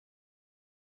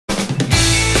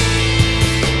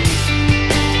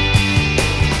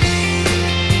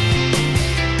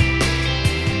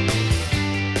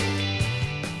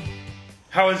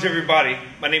How is everybody?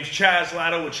 My name's Chaz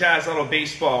Lytle with Chaz Lytle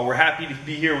Baseball. We're happy to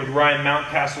be here with Ryan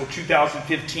Mountcastle,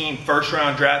 2015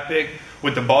 first-round draft pick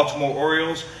with the Baltimore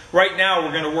Orioles. Right now,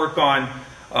 we're going to work on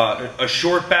a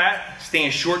short bat,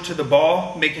 staying short to the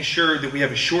ball, making sure that we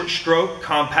have a short stroke,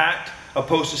 compact,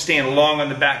 opposed to staying long on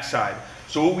the backside.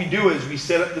 So what we do is we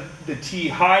set up the tee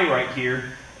high right here,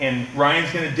 and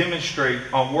Ryan's going to demonstrate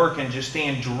on working just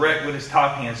staying direct with his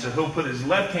top hand. So he'll put his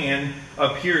left hand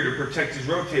up here to protect his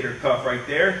rotator cuff right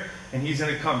there, and he's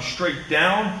going to come straight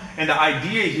down. And the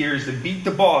idea here is to beat the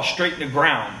ball straight in the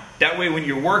ground. That way when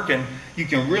you're working, you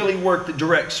can really work the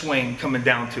direct swing coming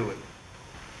down to it.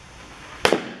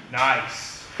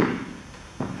 Nice.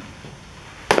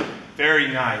 Very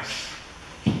nice.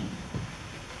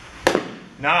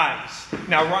 Nice.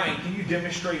 Now, Ryan, can you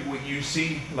demonstrate what you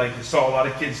see, like you saw a lot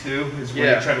of kids do, is when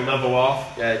they try to level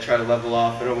off? Yeah, they try to level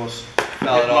off and almost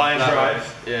foul it off. Line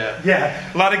drives.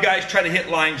 Yeah, a lot of guys try to hit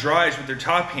line drives with their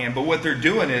top hand, but what they're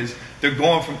doing is they're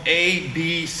going from A,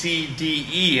 B, C, D,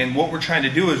 E, and what we're trying to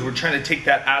do is we're trying to take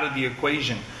that out of the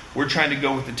equation. We're trying to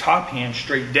go with the top hand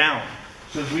straight down.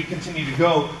 So as we continue to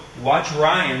go, watch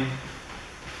Ryan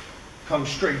come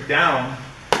straight down.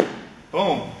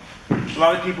 Boom. A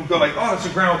lot of people go like, oh, it's a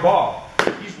ground ball.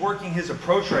 He's working his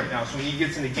approach right now, so when he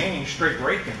gets in the game, straight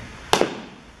breaking.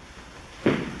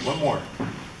 One more.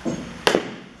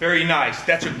 Very nice.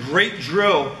 That's a great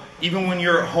drill, even when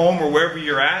you're at home or wherever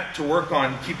you're at, to work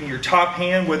on keeping your top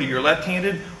hand, whether you're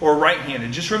left-handed or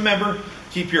right-handed. Just remember,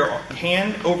 keep your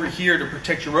hand over here to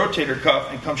protect your rotator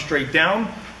cuff and come straight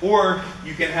down. Or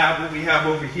you can have what we have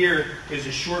over here is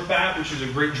a short bat, which is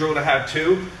a great drill to have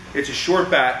too. It's a short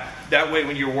bat. That way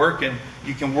when you're working,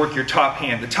 you can work your top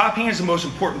hand. The top hand is the most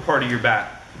important part of your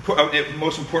bat, the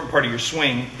most important part of your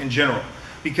swing in general.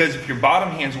 Because if your bottom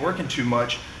hand's working too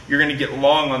much, you're going to get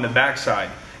long on the backside.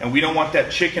 And we don't want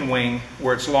that chicken wing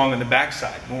where it's long on the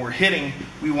backside. When we're hitting,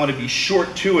 we want to be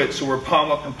short to it, so we're palm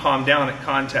up and palm down at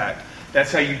contact.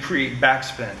 That's how you create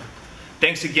backspin.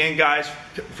 Thanks again, guys,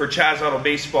 for Chaz Lytle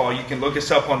Baseball. You can look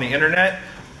us up on the internet.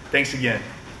 Thanks again.